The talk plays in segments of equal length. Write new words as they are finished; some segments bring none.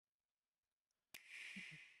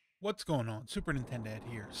What's going on? Super Nintendo Ed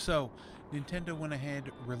here. So, Nintendo went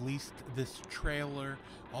ahead, released this trailer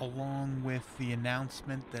along with the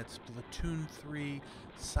announcement that Splatoon 3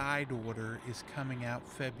 Side Order is coming out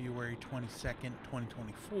February 22nd,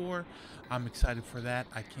 2024. I'm excited for that.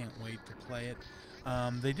 I can't wait to play it.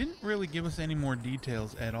 They didn't really give us any more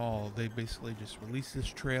details at all. They basically just released this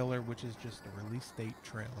trailer, which is just a release date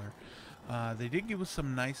trailer. They did give us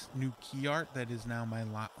some nice new key art that is now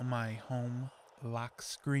my home lock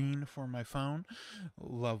screen for my phone.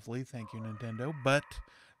 Lovely, thank you, Nintendo. But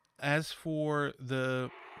as for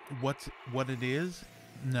what it is,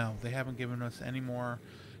 no, they haven't given us any more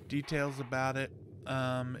details about it.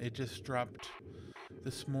 It just dropped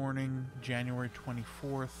this morning, January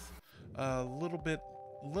 24th. A little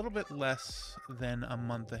bit less than a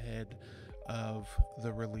month ahead of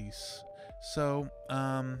the release. So,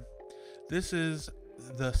 this is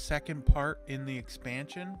the second part in the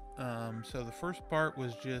expansion. So the first part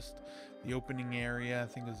was just the opening area. I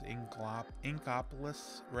think it was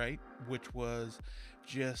Inkopolis, right? Which was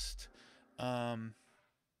just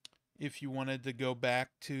if you wanted to go back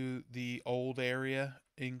to the old area,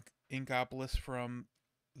 Inkopolis from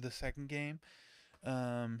the second game,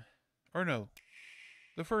 or no,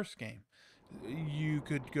 the first game, you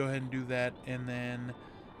could go ahead and do that, and then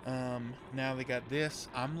now they got this.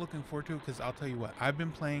 I'm looking forward to it because I'll tell you what, I've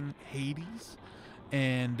been playing Hades,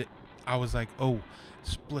 and I was like, oh,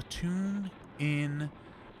 Splatoon in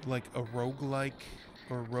like a roguelike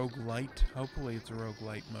or roguelite. Hopefully, it's a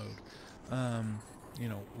roguelite mode. You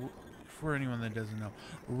know, for anyone that doesn't know,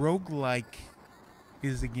 roguelike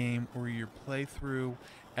is a game where you play through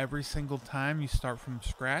every single time you start from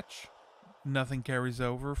scratch. Nothing carries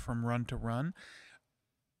over from run to run,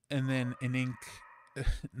 and then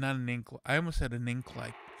not an ink. I almost said an ink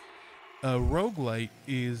like. A roguelite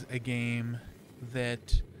is a game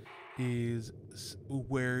that is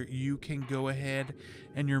where you can go ahead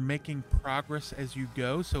and you're making progress as you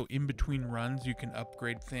go. So in between runs, you can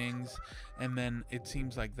upgrade things, and then it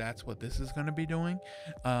seems like that's what this is going to be doing.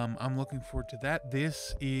 I'm looking forward to that.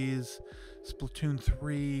 This is Splatoon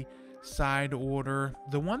 3 Side Order.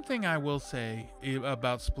 The one thing I will say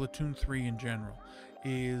about Splatoon 3 in general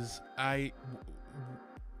is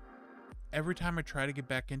every time I try to get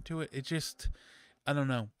back into it, it just, I don't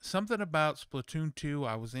know. Something about Splatoon 2,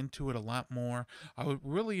 I was into it a lot more. I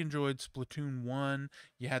really enjoyed Splatoon 1.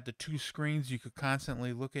 You had the two screens. You could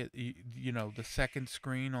constantly look at, the second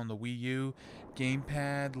screen on the Wii U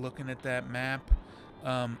gamepad, looking at that map.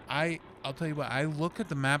 I'll tell you what, I look at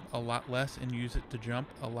the map a lot less and use it to jump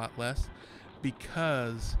a lot less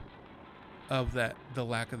because of the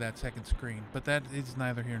lack of that second screen. But that is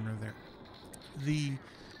neither here nor there. The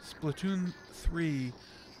Splatoon 3,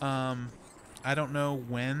 I don't know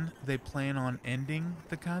when they plan on ending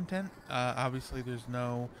the content. Obviously, there's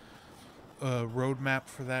no roadmap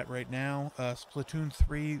for that right now. Splatoon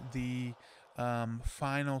 3, the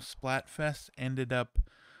final Splatfest ended up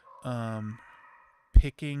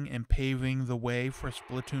picking and paving the way for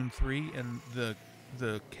Splatoon 3 and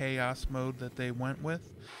the chaos mode that they went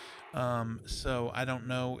with. So I don't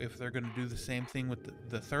know if they're going to do the same thing with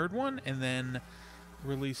the third one and then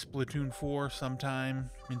release Splatoon 4 sometime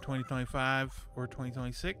in 2025 or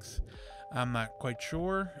 2026. I'm not quite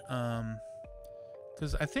sure.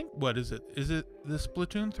 Because I think, what is it? Is it the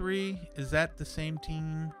Splatoon 3? Is that the same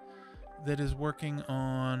team that is working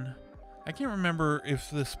on... I can't remember if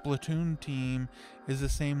the Splatoon team is the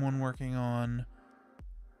same one working on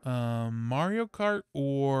Mario Kart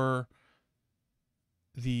or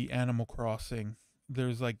the Animal Crossing.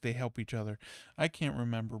 There's like, they help each other. I can't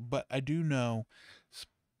remember, but I do know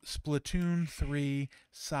Splatoon 3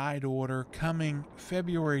 Side Order coming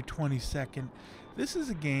February 22nd. This is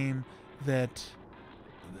a game that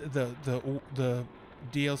the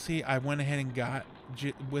DLC I went ahead and got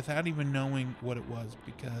without even knowing what it was,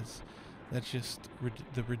 because that's just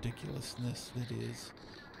the ridiculousness that is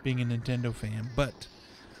being a Nintendo fan. But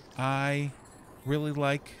I really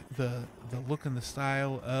like the look and the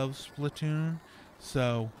style of Splatoon,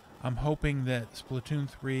 so I'm hoping that Splatoon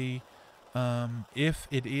 3, if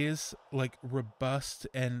it is like robust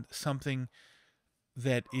and something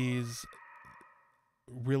that is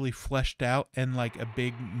really fleshed out and like a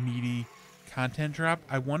big meaty content drop,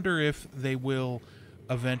 I wonder if they will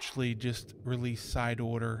eventually just release Side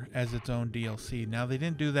Order as its own DLC. Now, they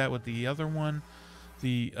didn't do that with the other one,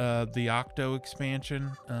 the Octo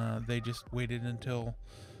expansion. They just waited until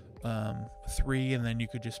 3, and then you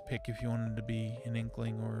could just pick if you wanted to be an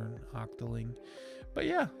Inkling or an Octoling. But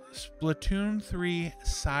yeah, Splatoon 3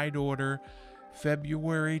 Side Order,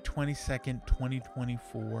 February 22nd,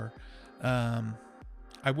 2024.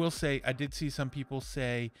 I will say I did see some people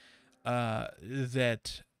say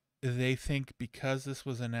that they think because this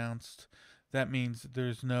was announced, that means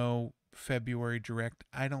there's no February Direct.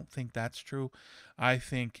 I don't think that's true. I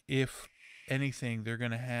think if anything, they're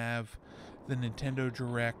gonna have the Nintendo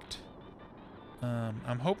Direct.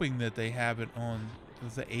 I'm hoping that they have it on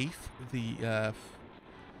the 8th, the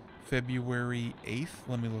February 8th.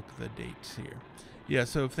 Let me look at the dates here. Yeah,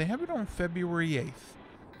 so if they have it on February 8th,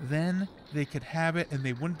 then they could have it and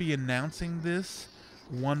they wouldn't be announcing this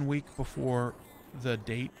 1 week before the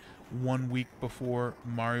date, 1 week before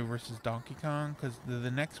Mario vs. Donkey Kong, because the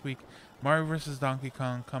next week, Mario vs. Donkey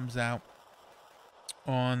Kong comes out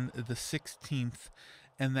on the 16th,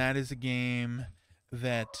 and that is a game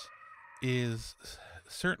that is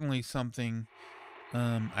certainly something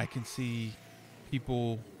I can see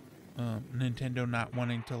people, Nintendo not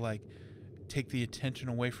wanting to like take the attention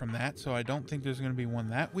away from that. So I don't think there's going to be one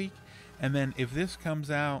that week. And then if this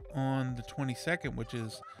comes out on the 22nd, which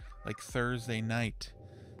is like Thursday night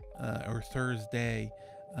or Thursday,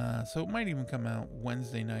 so it might even come out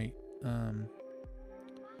Wednesday night.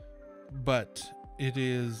 But it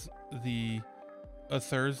is a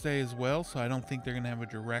Thursday as well, so I don't think they're going to have a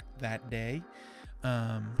direct that day.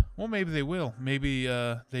 Well, maybe they will. Maybe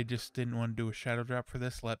they just didn't want to do a shadow drop for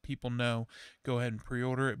this. Let people know. Go ahead and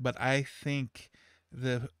pre-order it. But I think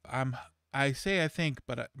I say I think,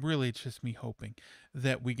 but really it's just me hoping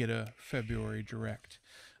that we get a February Direct,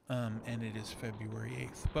 and it is February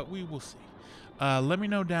 8th. But we will see. Let me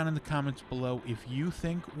know down in the comments below if you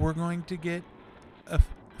think we're going to get a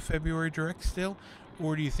February Direct still,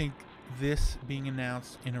 or do you think this being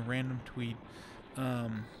announced in a random tweet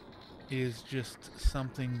is just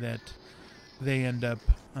something that they end up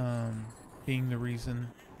being the reason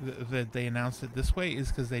that they announced it this way is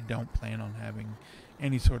because they don't plan on having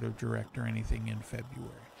any sort of direct or anything in February.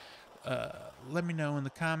 Let me know in the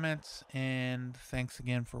comments, and thanks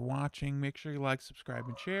again for watching. Make sure you like, subscribe,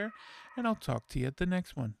 and share, and I'll talk to you at the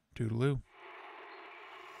next one. Toodaloo.